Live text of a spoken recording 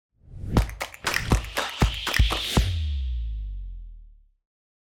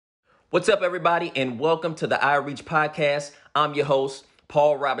What's up, everybody, and welcome to the iReach podcast. I'm your host,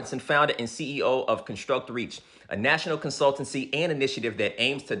 Paul Robinson, founder and CEO of ConstructReach, a national consultancy and initiative that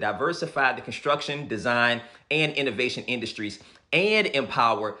aims to diversify the construction, design, and innovation industries and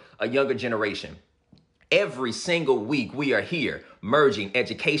empower a younger generation. Every single week, we are here merging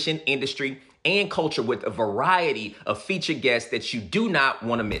education, industry, and culture with a variety of featured guests that you do not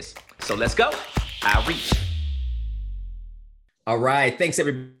want to miss. So let's go, iReach. All right, thanks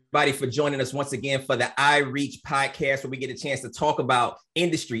everybody for joining us once again for the iReach podcast, where we get a chance to talk about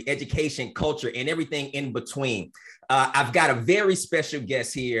industry, education, culture, and everything in between. I've got a very special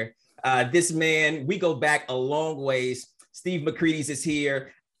guest here. This man, we go back a long ways. Steve Makredes is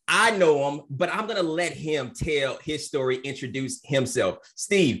here. I know him, but I'm going to let him tell his story, introduce himself.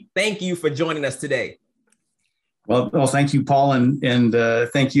 Steve, thank you for joining us today. Well, thank you, Paul, and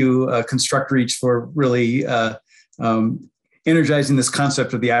thank you, ConstructReach, for really energizing this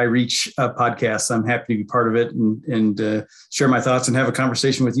concept of the iReach podcast. I'm happy to be part of it and share my thoughts and have a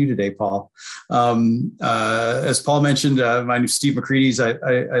conversation with you today, Paul. As Paul mentioned, my name is Steve Makredes.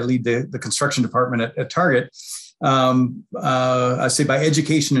 I lead the construction department at Target. I say by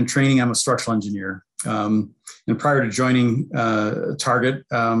education and training, I'm a structural engineer. And prior to joining Target,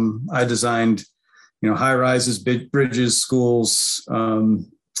 I designed, high rises, bridges, schools, and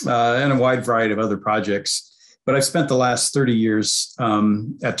a wide variety of other projects. But I've spent the last 30 years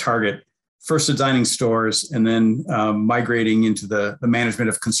at Target, first designing stores and then migrating into the management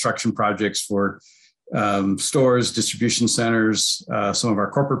of construction projects for stores, distribution centers, some of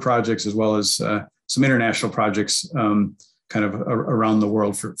our corporate projects, as well as some international projects kind of around the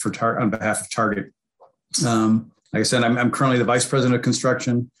world on behalf of Target. Like I said, I'm currently the vice president of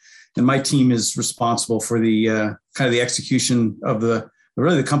construction, and my team is responsible for the kind of the execution of the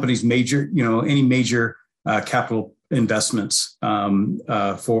company's major, any major capital investments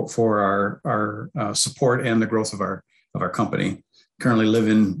for our support and the growth of our company. Currently live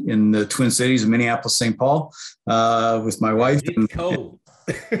in the Twin Cities of Minneapolis, St. Paul, with my wife. It's cold.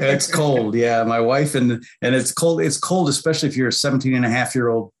 It's cold. Yeah. My wife and it's cold. It's cold, especially if you're a 17 and a half year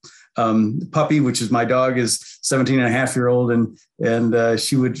old puppy, which is my dog, is 17 and a half year old. And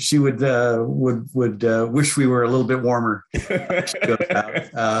she would wish we were a little bit warmer.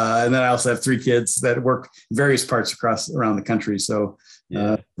 And then I also have 3 kids that work in various parts around the country. So,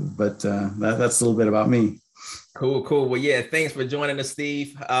 that's a little bit about me. Cool. Well, yeah, thanks for joining us,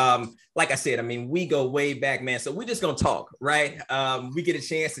 Steve. Like I said, I mean, we go way back, man. So we're just going to talk, right? We get a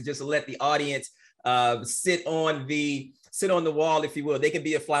chance to just let the audience sit on the wall, if you will. They can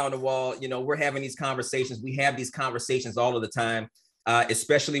be a fly on the wall. We're having these conversations. We have these conversations all of the time,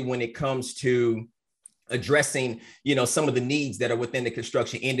 especially when it comes to addressing, some of the needs that are within the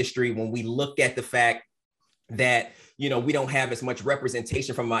construction industry. When we look at the fact that, we don't have as much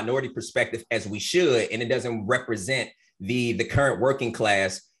representation from a minority perspective as we should, and it doesn't represent the current working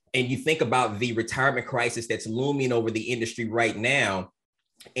class. And you think about the retirement crisis that's looming over the industry right now,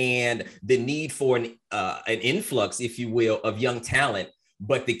 and the need for an influx, if you will, of young talent.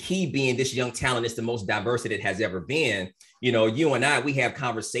 But the key being this young talent is the most diverse that it has ever been. You and I, we have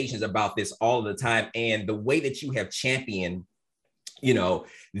conversations about this all the time. And the way that you have championed,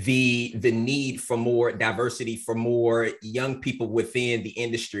 the need for more diversity, for more young people within the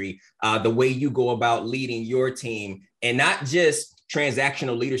industry, the way you go about leading your team, and not just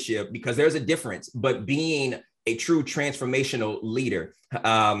transactional leadership, because there's a difference, but being a true transformational leader.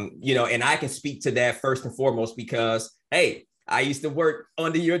 And I can speak to that first and foremost because, hey, I used to work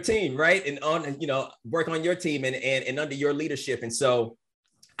under your team, right? And work on your team and under your leadership. And so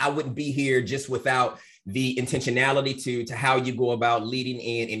I wouldn't be here just without the intentionality to how you go about leading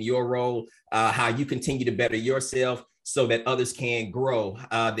in your role, how you continue to better yourself so that others can grow,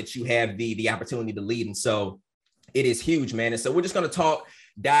 that you have the opportunity to lead. And so it is huge, man. And so we're just going to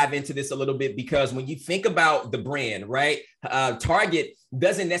dive into this a little bit, because when you think about the brand, right, Target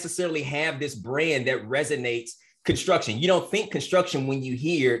doesn't necessarily have this brand that resonates construction. You don't think construction when you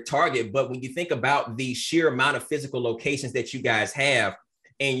hear Target, but when you think about the sheer amount of physical locations that you guys have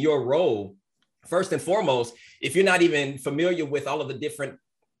and your role, first and foremost, if you're not even familiar with all of the different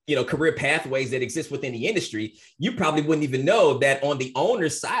career pathways that exist within the industry, you probably wouldn't even know that on the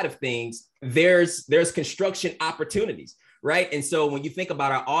owner's side of things, there's construction opportunities. Right. And so when you think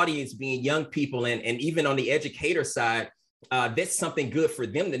about our audience being young people and even on the educator side, that's something good for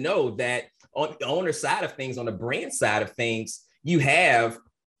them to know, that on the owner side of things, on the brand side of things, you have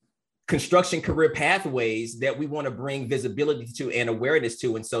construction career pathways that we want to bring visibility to and awareness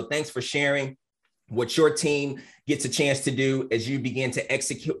to. And so thanks for sharing what your team gets a chance to do as you begin to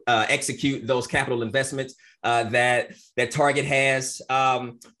execute those capital investments that Target has.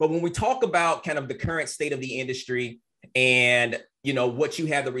 But when we talk about kind of the current state of the industry and what you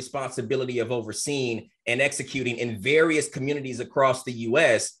have the responsibility of overseeing and executing in various communities across the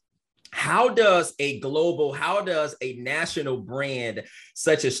U.S., how does a national brand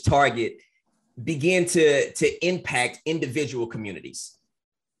such as Target begin to impact individual communities?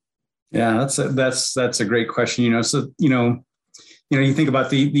 Yeah, that's a great question. So you think about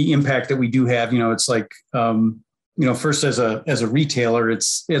the impact that we do have. It's like first as a retailer,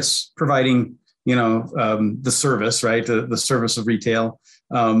 it's providing the service, right? The service of retail.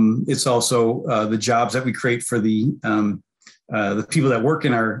 It's also the jobs that we create for the people that work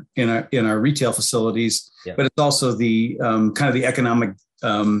in our retail facilities. Yeah. But it's also the kind of the economic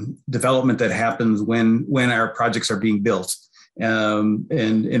development that happens when our projects are being built.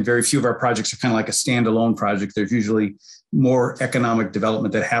 And very few of our projects are kind of like a standalone project. There's usually more economic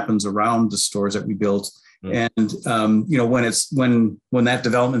development that happens around the stores that we built. Mm. And when that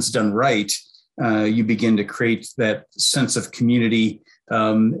development's done right, you begin to create that sense of community.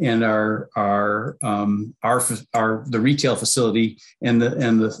 And the retail facility and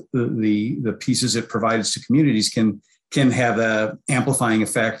the pieces it provides to communities can have a amplifying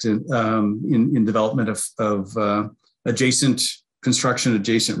effect in development of adjacent construction,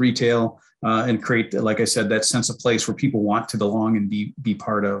 adjacent retail, and create, like I said, that sense of place where people want to belong and be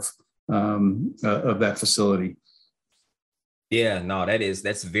part of that facility. Yeah, no,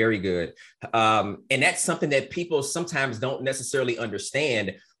 that's very good. And that's something that people sometimes don't necessarily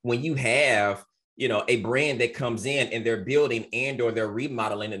understand when you have, a brand that comes in and they're building or they're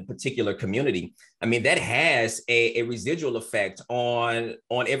remodeling in a particular community. I mean, that has a residual effect on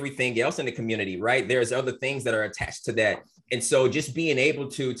everything else in the community, right? There's other things that are attached to that. And so just being able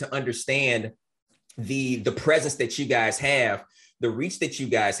to understand the presence that you guys have, the reach that you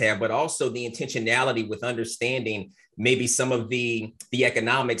guys have, but also the intentionality with understanding maybe some of the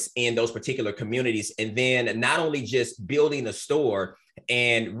economics in those particular communities. And then not only just building a store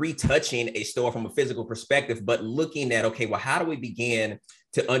and retouching a store from a physical perspective, but looking at, okay, well, how do we begin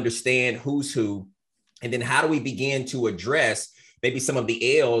to understand who's who? And then how do we begin to address maybe some of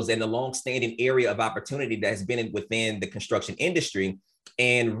the ills and the longstanding area of opportunity that has been within the construction industry,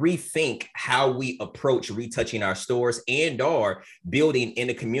 and rethink how we approach retouching our stores or building in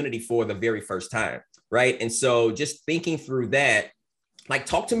a community for the very first time, right? And so just thinking through that, like,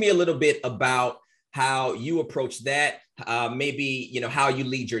 talk to me a little bit about how you approach that, maybe, how you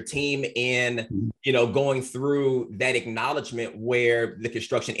lead your team in, going through that acknowledgement where the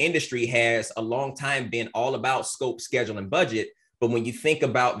construction industry has a long time been all about scope, schedule, and budget. But when you think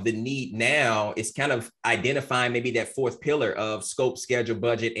about the need now, it's kind of identifying maybe that fourth pillar of scope, schedule,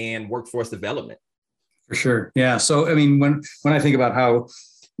 budget, and workforce development. For sure. Yeah. So, I mean, when I think about how,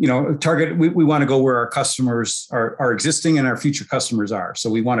 Target, we want to go where our customers are existing and our future customers are. So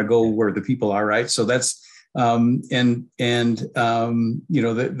we want to go where the people are, right? So that's, there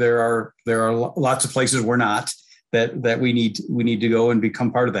are lots of places we're not that we need to go and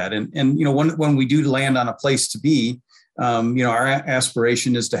become part of that. And when we do land on a place to be, our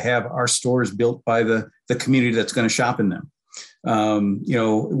aspiration is to have our stores built by the community that's going to shop in them.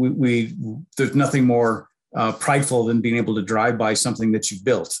 There's nothing more prideful than being able to drive by something that you've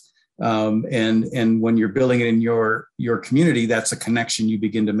built. And when you're building it in your community, that's a connection you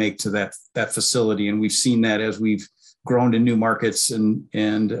begin to make to that facility. And we've seen that as we've grown to new markets and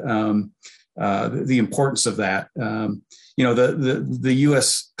the importance of that. The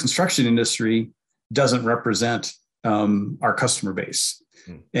U.S. construction industry doesn't represent our customer base.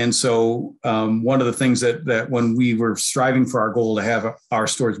 And so one of the things that when we were striving for our goal to have our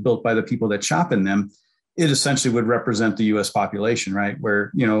stores built by the people that shop in them, it essentially would represent the U.S. population, right?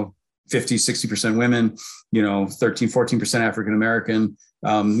 Where, 50, 60% women, 13, 14% African-American,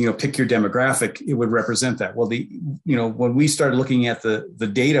 pick your demographic, it would represent that. Well, when we started looking at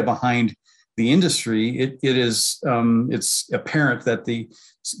the data behind the industry, it's apparent that the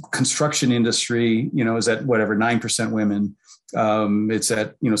construction industry, is at whatever, 9% women. It's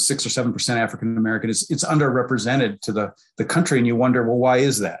at, 6 or 7% African-American. It's underrepresented to the country. And you wonder, well, why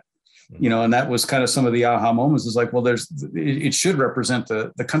is that? And that was kind of some of the aha moments. Is like, well, it should represent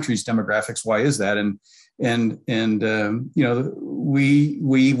the country's demographics. Why is that? And we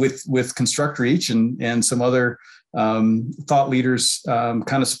with ConstructReach and some other thought leaders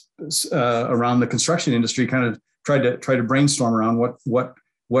kind of around the construction industry kind of tried to brainstorm around what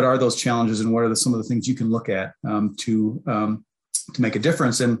are those challenges and what are some of the things you can look at to make a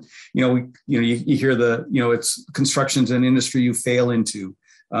difference. And you hear it's construction's an industry you fail into.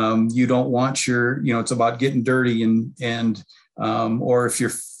 You don't want it's about getting dirty or if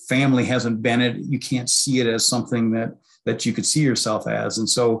your family hasn't been it, you can't see it as something that you could see yourself as. And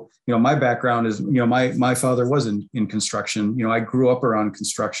so, my background is, my father was in construction. I grew up around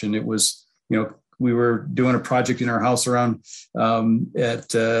construction. It was, we were doing a project in our house around when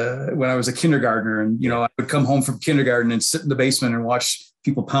I was a kindergartner, and I would come home from kindergarten and sit in the basement and watch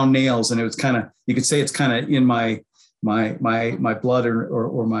people pound nails, and it was you could say it's kind of in my blood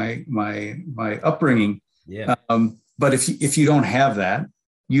or my upbringing. Yeah. But if you don't have that,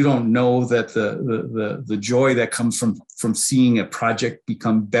 you don't know that the joy that comes from seeing a project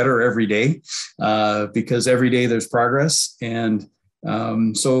become better every day, because every day there's progress. And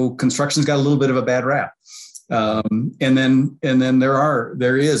so construction's got a little bit of a bad rap. And then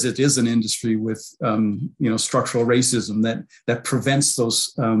it is an industry with structural racism that prevents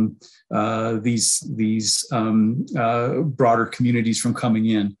these broader communities from coming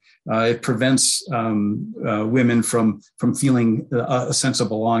in. It prevents women from feeling a sense of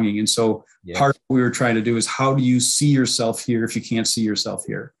belonging. And so part of what we were trying to do is, how do you see yourself here if you can't see yourself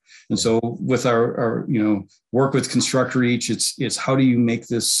here? And so with our work with ConstructReach, it's how do you make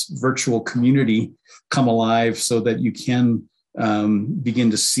this virtual community come alive so that you can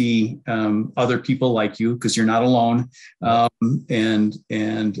begin to see other people like you, because you're not alone,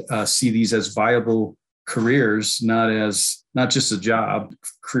 and see these as viable careers, not just a job,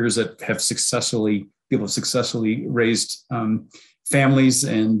 careers that people have successfully raised families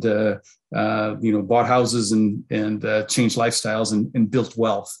and bought houses and changed lifestyles and built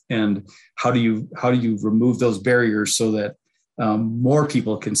wealth. And how do you remove those barriers so that more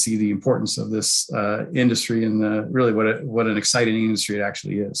people can see the importance of this industry and really what an exciting industry it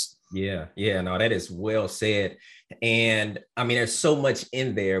actually is. Yeah. No, that is well said. And I mean, there's so much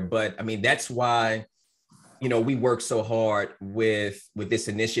in there, but I mean, that's why we work so hard with this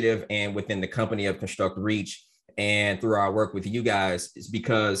initiative and within the company of ConstructReach and through our work with you guys, is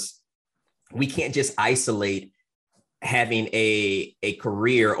because we can't just isolate having a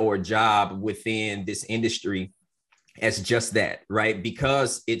career or a job within this industry as just that, right?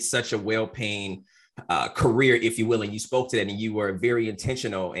 Because it's such a well-paying career, if you will, and you spoke to that and you were very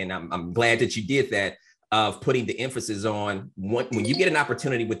intentional, and I'm glad that you did that, of putting the emphasis on when you get an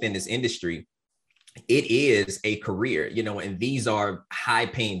opportunity within this industry, it is a career, and these are high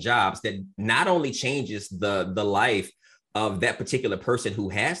paying jobs that not only changes the life of that particular person who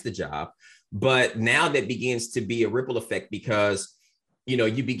has the job, but now that begins to be a ripple effect, because,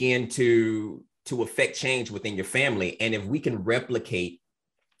 you begin to affect change within your family. And if we can replicate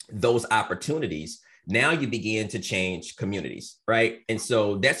those opportunities, now you begin to change communities, right? And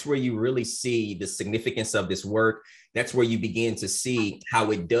so that's where you really see the significance of this work. That's where you begin to see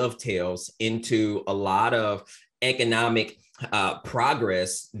how it dovetails into a lot of economic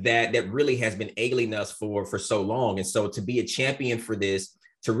progress that really has been ailing us for so long. And so to be a champion for this,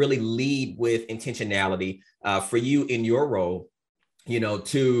 to really lead with intentionality, for you in your role,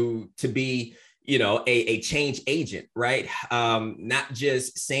 to be, a change agent, right? Not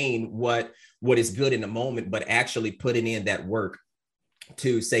just saying what is good in the moment, but actually putting in that work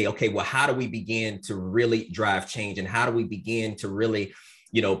to say, okay, well, how do we begin to really drive change? And how do we begin to really,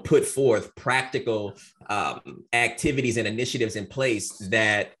 put forth practical activities and initiatives in place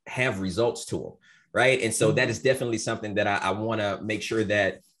that have results to them, right? And so that is definitely something that I want to make sure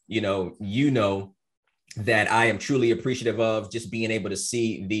that, that I am truly appreciative of, just being able to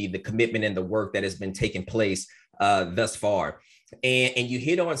see the commitment and the work that has been taking place thus far. And you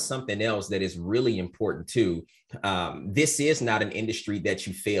hit on something else that is really important too. This is not an industry that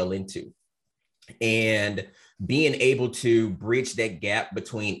you fail into. And being able to bridge that gap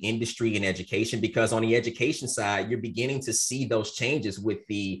between industry and education, because on the education side, you're beginning to see those changes with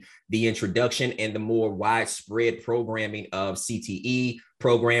the introduction and the more widespread programming of CTE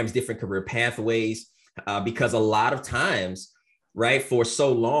programs, different career pathways, because a lot of times, right, for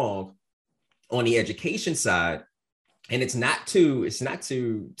so long on the education side, and it's not to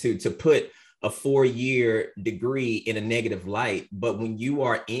put a 4-year degree in a negative light, but when you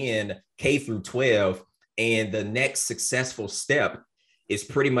are in K through 12 and the next successful step is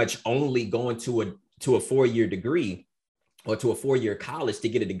pretty much only going to a 4-year degree or to a 4-year college to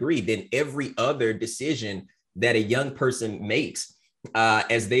get a degree, then every other decision that a young person makes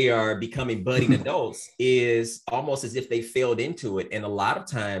as they are becoming budding adults is almost as if they failed into it. And a lot of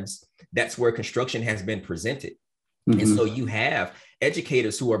times that's where construction has been presented. And so you have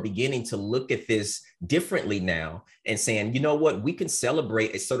educators who are beginning to look at this differently now and saying, you know what, we can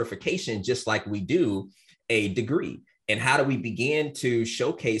celebrate a certification just like we do a degree. And how do we begin to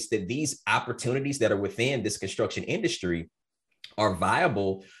showcase that these opportunities that are within this construction industry are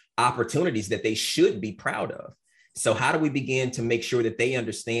viable opportunities that they should be proud of. So how do we begin to make sure that they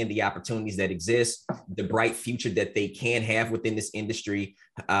understand the opportunities that exist, the bright future that they can have within this industry,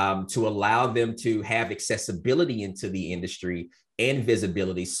 to allow them to have accessibility into the industry and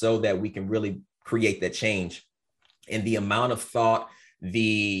visibility so that we can really create that change? And the amount of thought,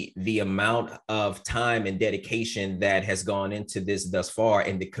 the amount of time and dedication that has gone into this thus far,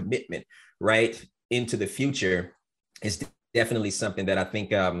 and the commitment right into the future is definitely something that I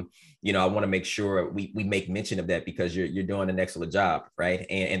think, I want to make sure we make mention of that, because you're doing an excellent job, right?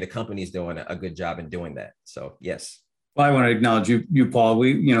 And the company is doing a good job in doing that. So yes. Well, I want to acknowledge you, Paul.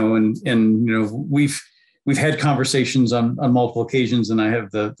 We've had conversations on multiple occasions, and I have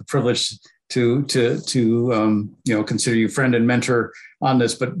the privilege to consider you friend and mentor on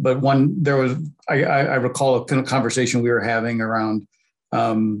this. But I recall a conversation we were having around.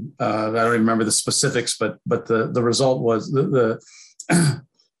 I don't even remember the specifics, but the result was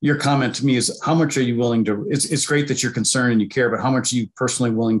your comment to me is, how much are you willing to? It's great that you're concerned and you care, but how much are you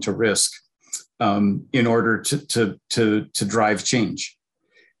personally willing to risk in order to drive change?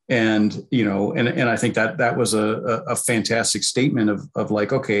 And I think that was a fantastic statement of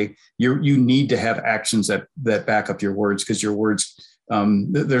like, okay, you need to have actions that back up your words, because your words,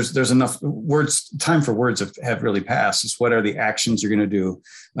 there's enough words, time for words have really passed. It's what are the actions you're going to do?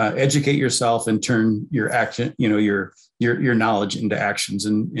 Educate yourself and turn your action, your knowledge into actions.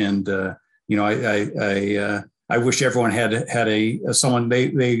 I wish everyone had someone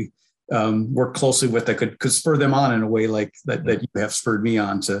they work closely with that could spur them on in a way like that you have spurred me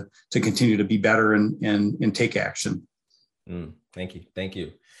on to continue to be better and take action. Thank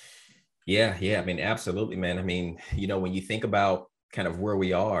you. Yeah. I mean, absolutely, man. I mean, when you think about kind of where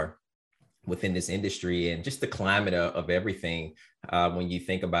we are within this industry and just the climate of everything, when you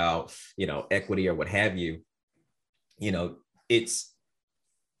think about, equity or what have you, it's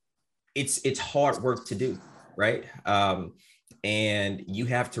hard work to do, right? And you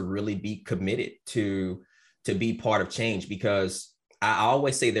have to really be committed to be part of change, because I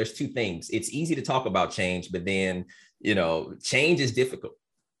always say there's two things. It's easy to talk about change, but then, change is difficult,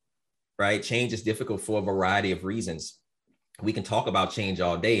 right? Change is difficult for a variety of reasons. We can talk about change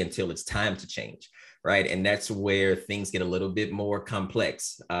all day until it's time to change, right? And that's where things get a little bit more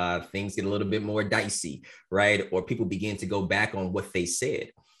complex. Things get a little bit more dicey, right? Or people begin to go back on what they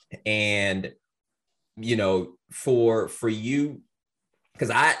said. And, for you, because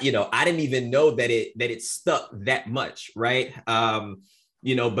I didn't even know that it stuck that much, right?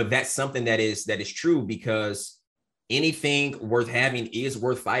 But that's something that is true, because anything worth having is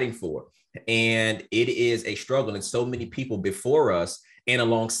worth fighting for. And it is a struggle. And so many people before us and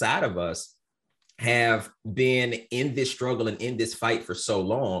alongside of us have been in this struggle and in this fight for so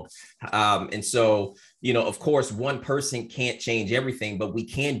long. And so, of course, one person can't change everything, but we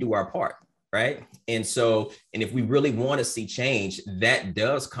can do our part, right? And if we really want to see change, that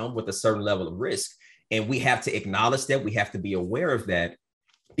does come with a certain level of risk. And we have to acknowledge that. We have to be aware of that,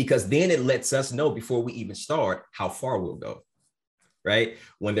 because then it lets us know before we even start how far we'll go, right?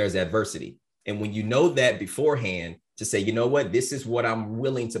 When there's adversity. And when you know that beforehand, to say, you know what, this is what I'm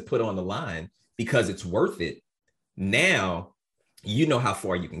willing to put on the line because it's worth it. Now, you know how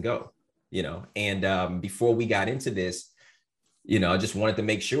far you can go, and before we got into this, I just wanted to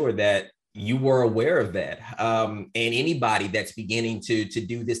make sure that you were aware of that. And anybody that's beginning to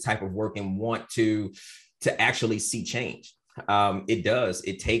do this type of work and want to actually see change,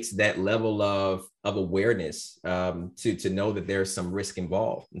 it takes that level of awareness to know that there's some risk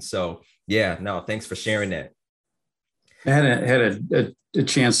involved. And so, thanks for sharing that. I had a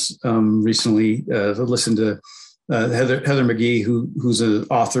chance recently to listen to Heather McGee, who's an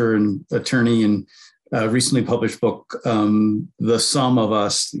author and attorney, and recently published book, The Sum of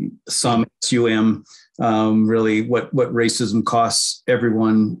Us, SUM, SUM, really what racism costs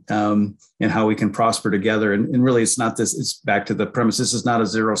everyone, and how we can prosper together. And really, it's not this, it's back to the premise. This is not a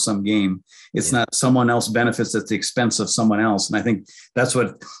zero-sum game. It's not someone else benefits at the expense of someone else. And I think that's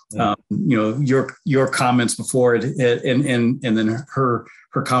what, your comments before it and then her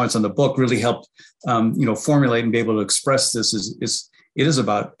comments on the book really helped, formulate and be able to express this it is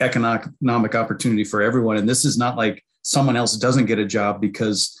about economic opportunity for everyone. And this is not like someone else doesn't get a job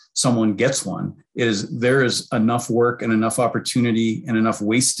because someone gets one. There is enough work and enough opportunity and enough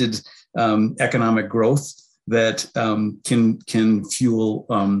wasted economic growth that can fuel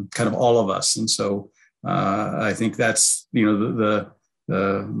kind of all of us. And so I think that's,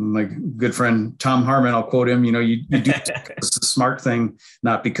 my good friend, Tom Harmon, I'll quote him, you do it's the smart thing,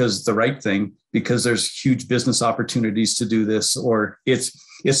 not because it's the right thing, because there's huge business opportunities to do this, or it's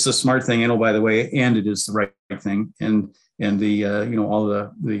the smart thing. And by the way, and it is the right thing. And the all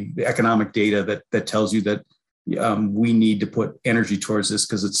the economic data that tells you that we need to put energy towards this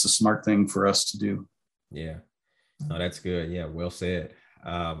because it's a smart thing for us to do. Yeah. Oh, that's good. Yeah. Well said.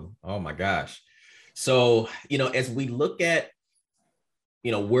 Oh my gosh. So, as we look at,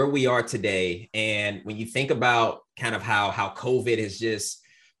 where we are today, and when you think about kind of how COVID has just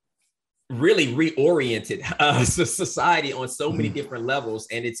really reoriented society on so many different levels,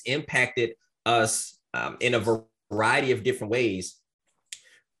 and it's impacted us in a variety of different ways.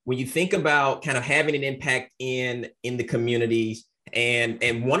 When you think about kind of having an impact in the communities,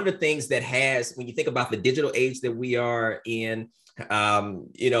 and one of the things that has, when you think about the digital age that we are in, and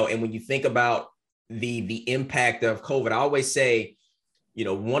when you think about the impact of COVID, I always say,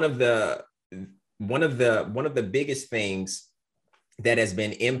 one of the biggest things that has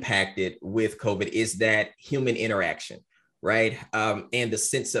been impacted with COVID is that human interaction, right? And the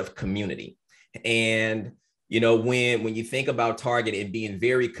sense of community. And, when you think about Target and being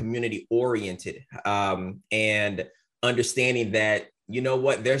very community oriented, and understanding that,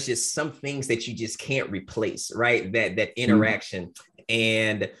 there's just some things that you just can't replace, right? That interaction.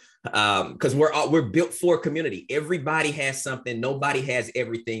 And because we're built for community. Everybody has something, nobody has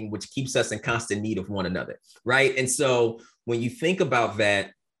everything, which keeps us in constant need of one another, right? And so when you think about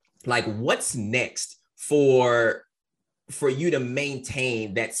that, like, what's next for you to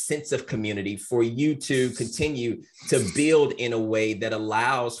maintain that sense of community, for you to continue to build in a way that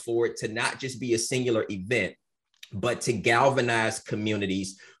allows for it to not just be a singular event, but to galvanize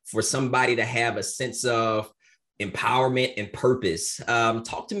communities, for somebody to have a sense of empowerment and purpose.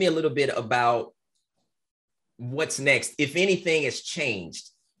 Talk to me a little bit about what's next, if anything has changed,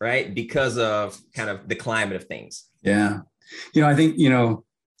 right? Because of kind of the climate of things. Yeah. I think,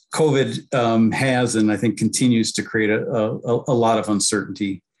 COVID has, and I think continues to create a lot of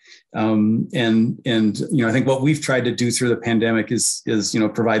uncertainty. And I think what we've tried to do through the pandemic is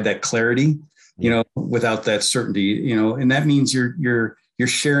provide that clarity, without that certainty, and that means you're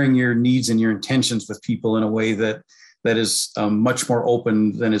sharing your needs and your intentions with people in a way that is much more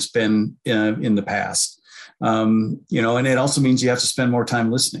open than it's been in the past. And it also means you have to spend more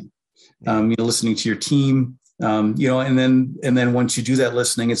time listening, listening to your team, and then once you do that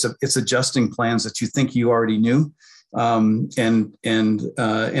listening, it's adjusting plans that you think you already knew, and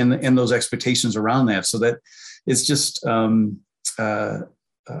those expectations around that, so that it's just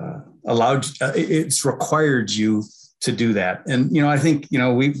it's required you to do that. And, I think,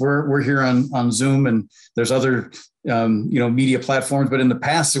 we're here on Zoom, and there's other, media platforms, but in the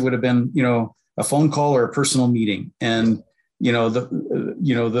past it would have been, a phone call or a personal meeting. And,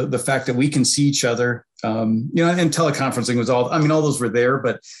 the fact that we can see each other, and teleconferencing was all those were there,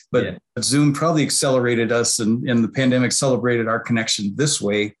 but yeah. Zoom probably accelerated us, and the pandemic celebrated our connection this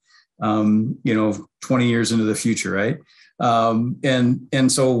way, 20 years into the future. Right.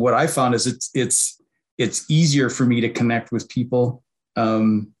 And so what I found is it's easier for me to connect with people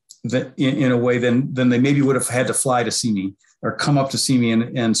that in a way than they maybe would have had to fly to see me or come up to see me.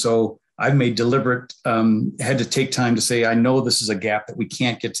 And so I've made deliberate, had to take time to say, I know this is a gap that we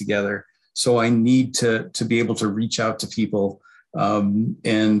can't get together. So I need to be able to reach out to people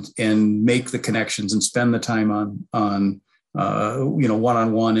and make the connections and spend the time on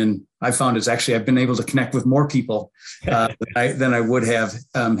one-on-one. And I found I've been able to connect with more people than I would have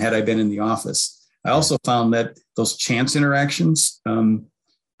had I been in the office. I also found that those chance interactions don't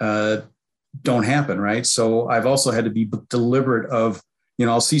happen, right? So I've also had to be deliberate of,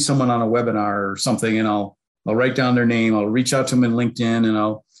 I'll see someone on a webinar or something, and I'll write down their name. I'll reach out to them in LinkedIn, and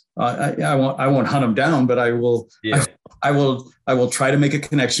I won't hunt them down, but I will, yeah. I will try to make a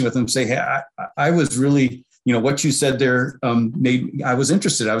connection with them. Say, hey, I was really, what you said there I was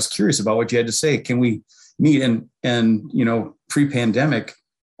interested. I was curious about what you had to say. Can we meet? And pre-pandemic,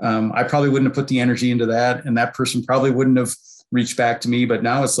 I probably wouldn't have put the energy into that, and that person probably wouldn't have reached back to me. But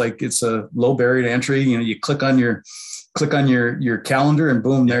now it's like it's a low barrier to entry. You click on your calendar, and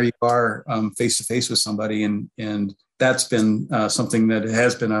boom, there you are, face to face with somebody, and that's been something that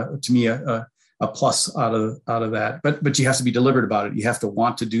has been to me a plus out of that. But you have to be deliberate about it. You have to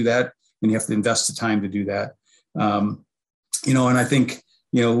want to do that, and you have to invest the time to do that. And I think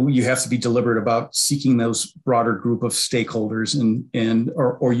you have to be deliberate about seeking those broader group of stakeholders,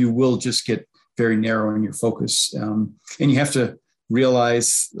 or you will just get very narrow in your focus. And you have to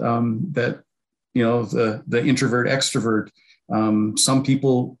realize that the introvert extrovert. Some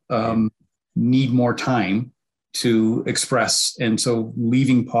people need more time to express, and so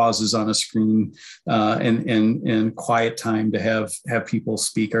leaving pauses on a screen and quiet time to have people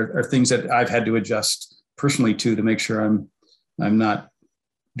speak are things that I've had to adjust personally to make sure I'm not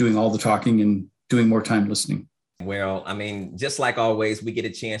doing all the talking and doing more time listening. Well, I mean, just like always, we get a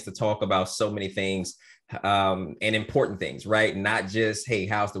chance to talk about so many things and important things, right? Not just, hey,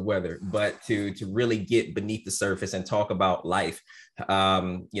 how's the weather, but to really get beneath the surface and talk about life,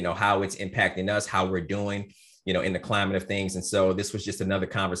 how it's impacting us, how we're doing, in the climate of things. And so this was just another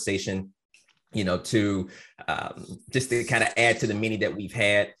conversation, to just to kind of add to the many that we've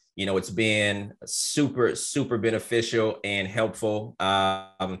had. It's been super, super beneficial and helpful.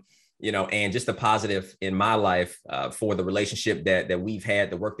 And just a positive in my life for the relationship that we've had,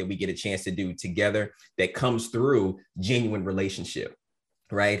 the work that we get a chance to do together that comes through genuine relationship,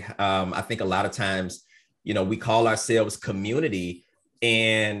 right? I think a lot of times, we call ourselves community,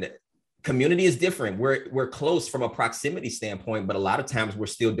 and community is different. We're close from a proximity standpoint, but a lot of times we're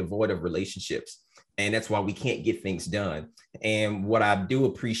still devoid of relationships. And that's why we can't get things done. And what I do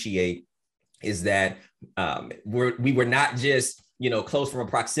appreciate is that we were not just close from a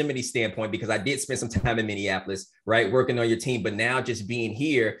proximity standpoint, because I did spend some time in Minneapolis, right, working on your team. But now just being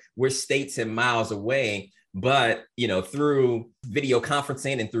here, we're states and miles away. But, through video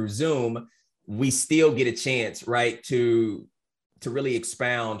conferencing and through Zoom, we still get a chance, right, to really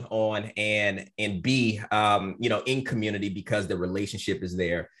expound on and be, in community, because the relationship is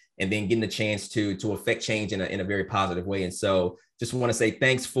there, and then getting the chance to affect change in a very positive way. And so just want to say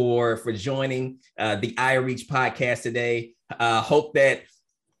thanks for joining the iReach podcast today. Hope that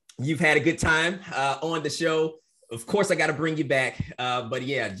you've had a good time on the show. Of course, I got to bring you back. But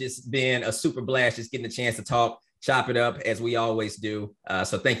yeah, just been a super blast, just getting a chance to talk, chop it up as we always do.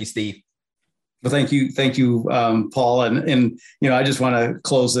 So thank you, Steve. Well, thank you, Paul. And I just want to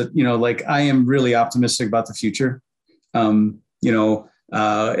close it. I am really optimistic about the future. And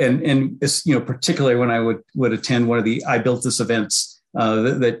it's, particularly when I would attend one of the I Built This events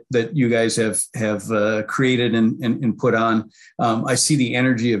that you guys have created and put on. I see the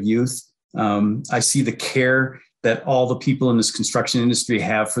energy of youth. I see the care that all the people in this construction industry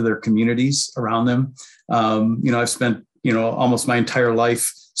have for their communities around them. I've spent almost my entire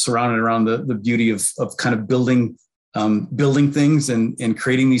life surrounded around the beauty of kind of building things and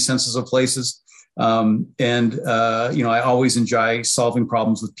creating these senses of places. I always enjoy solving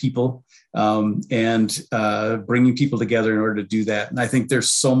problems with people and bringing people together in order to do that. And I think there's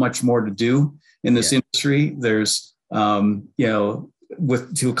so much more to do in this industry. There's,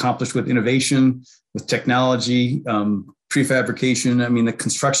 to accomplish with innovation, with technology, prefabrication. I mean, the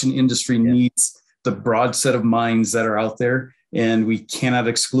construction industry needs the broad set of minds that are out there, and we cannot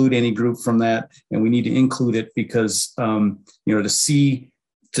exclude any group from that. And we need to include it because, to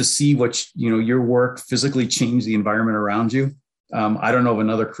see what, your work physically change the environment around you. I don't know of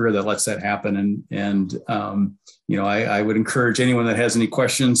another career that lets that happen. And I would encourage anyone that has any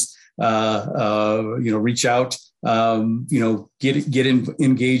questions, reach out, get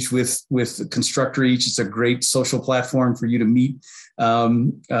engaged with ConstructReach. It's a great social platform for you to meet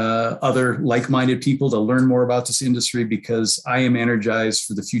other like-minded people to learn more about this industry, because I am energized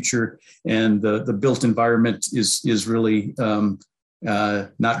for the future, and the built environment is really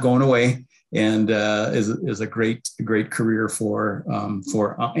not going away, and is a great career for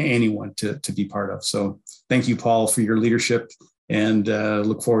anyone to be part of. So thank you, Paul, for your leadership, and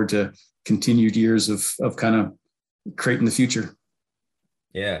look forward to continued years of kind of creating the future.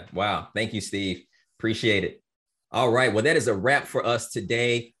 Yeah. Wow. Thank you, Steve. Appreciate it. All right. Well, that is a wrap for us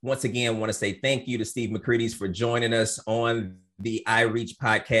today. Once again, I want to say thank you to Steve Makredes for joining us on the iReach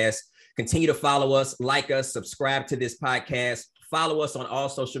podcast. Continue to follow us, like us, subscribe to this podcast. Follow us on all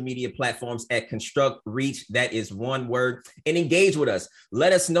social media platforms at ConstructReach. That is one word. And engage with us.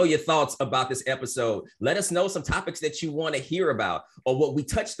 Let us know your thoughts about this episode. Let us know some topics that you want to hear about, or what we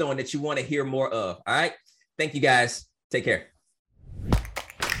touched on that you want to hear more of. All right. Thank you, guys. Take care.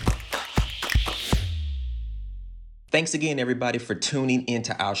 Thanks again, everybody, for tuning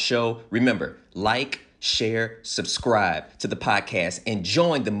into our show. Remember, like, share, subscribe to the podcast, and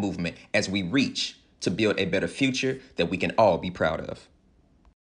join the movement as we reach to build a better future that we can all be proud of.